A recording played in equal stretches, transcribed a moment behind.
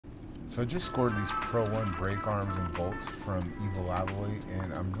So I just scored these PRO1 brake arms and bolts from Alloy,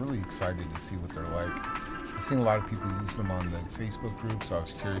 and I'm really excited to see what they're like. I've seen a lot of people use them on the Facebook group, so I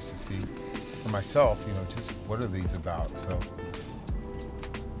was curious to see for myself, just what are these about. So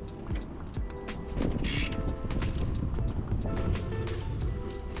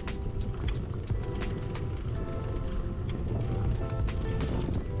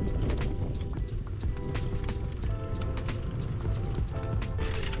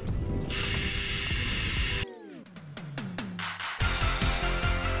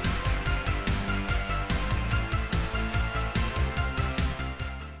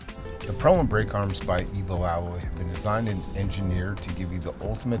the PRO1 brake arms by Alloy have been designed and engineered to give you the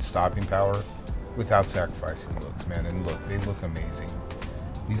ultimate stopping power without sacrificing looks, man. And look, they look amazing.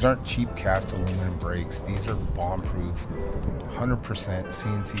 These aren't cheap cast aluminum brakes. These are bomb-proof, 100%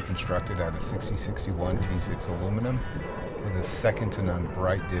 CNC constructed out of 6061 T6 aluminum with a second-to-none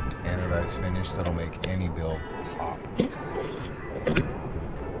bright dipped anodized finish that'll make any build pop.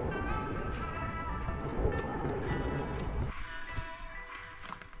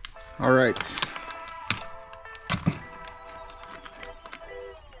 All right.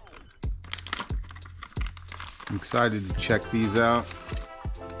 I'm excited to check these out.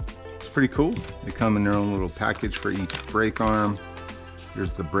 It's pretty cool. They come in their own little package for each brake arm.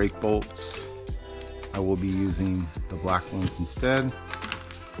 Here's the brake bolts. I will be using the black ones instead.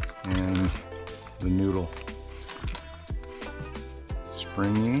 And the noodle.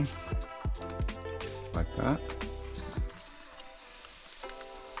 Springy, like that.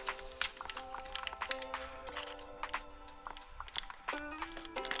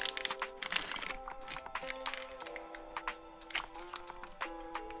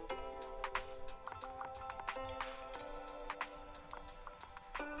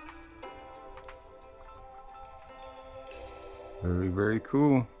 Very, very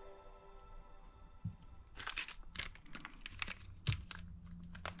cool.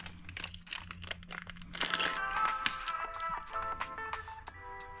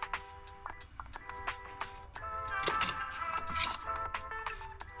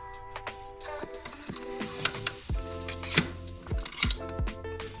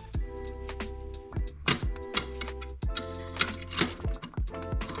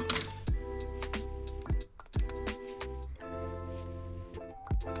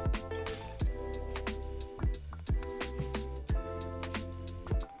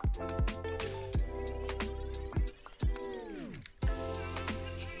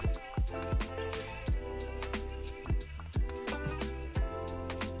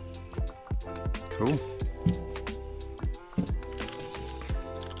 Cool.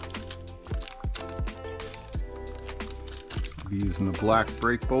 I'll be using the black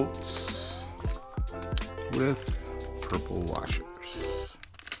brake bolts with purple washers.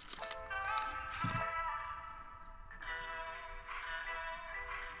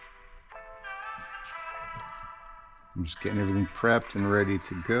 I'm just getting everything prepped and ready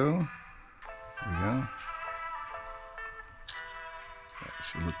to go. There we go. That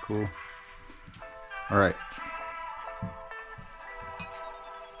should look cool. All right.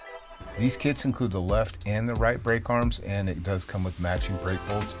 These kits include the left and the right brake arms, and it does come with matching brake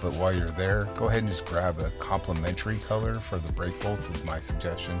bolts, but while you're there, go ahead and just grab a complementary color for the brake bolts is my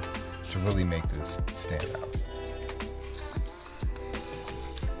suggestion to really make this stand out.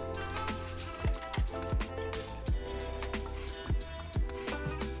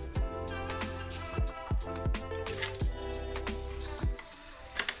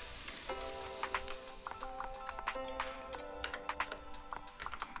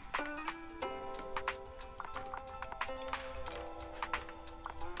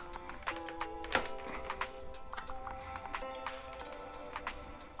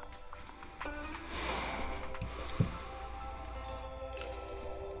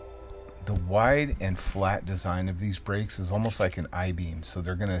 The wide and flat design of these brakes is almost like an I-beam, so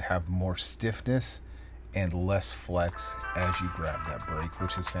they're going to have more stiffness and less flex as you grab that brake,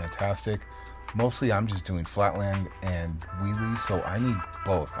 which is fantastic. Mostly I'm just doing flatland and wheelies, so I need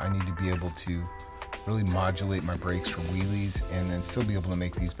both. I need to be able to really modulate my brakes for wheelies and then still be able to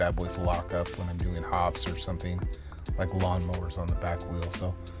make these bad boys lock up when I'm doing hops or something like lawnmowers on the back wheel.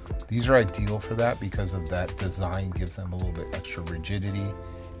 So these are ideal for that because of that design gives them a little bit extra rigidity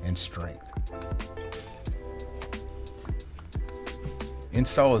and strength.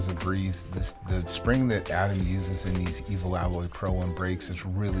 Install is a breeze. The spring that Adam uses in these Alloy PRO1 brakes is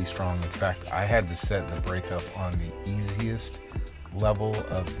really strong. In fact, I had to set the brake up on the easiest level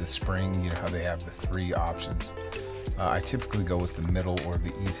of the spring. You know how they have the 3 options. I typically go with the middle or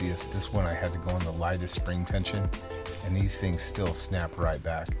the easiest. This one I had to go on the lightest spring tension, and these things still snap right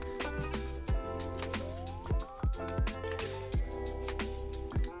back.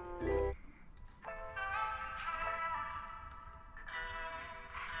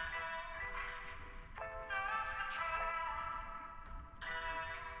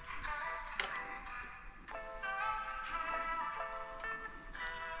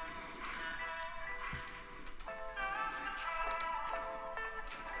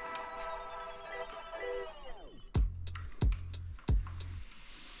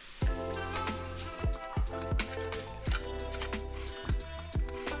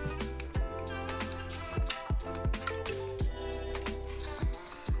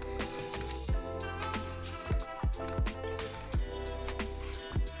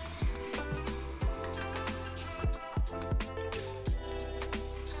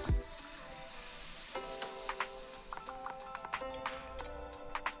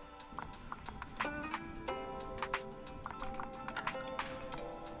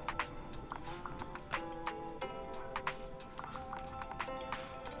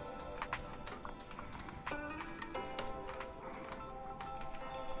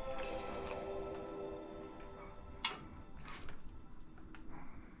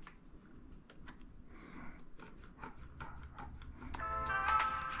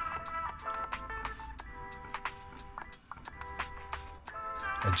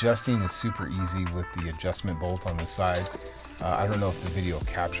 Adjusting is super easy with the adjustment bolt on the side. I don't know if the video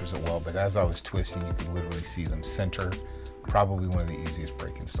captures it well, but as I was twisting, you could literally see them center. Probably one of the easiest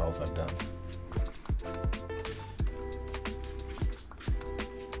brake installs I've done.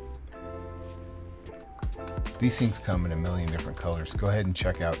 These things come in a million different colors. Go ahead and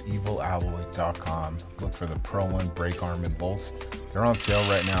check out evilalloy.com. Look for the PRO1 brake arm and bolts. They're on sale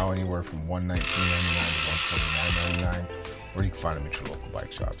right now, anywhere from $119.99 to $149.99, or you can find them at your local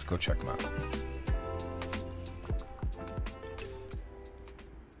bike shops. Go check them out.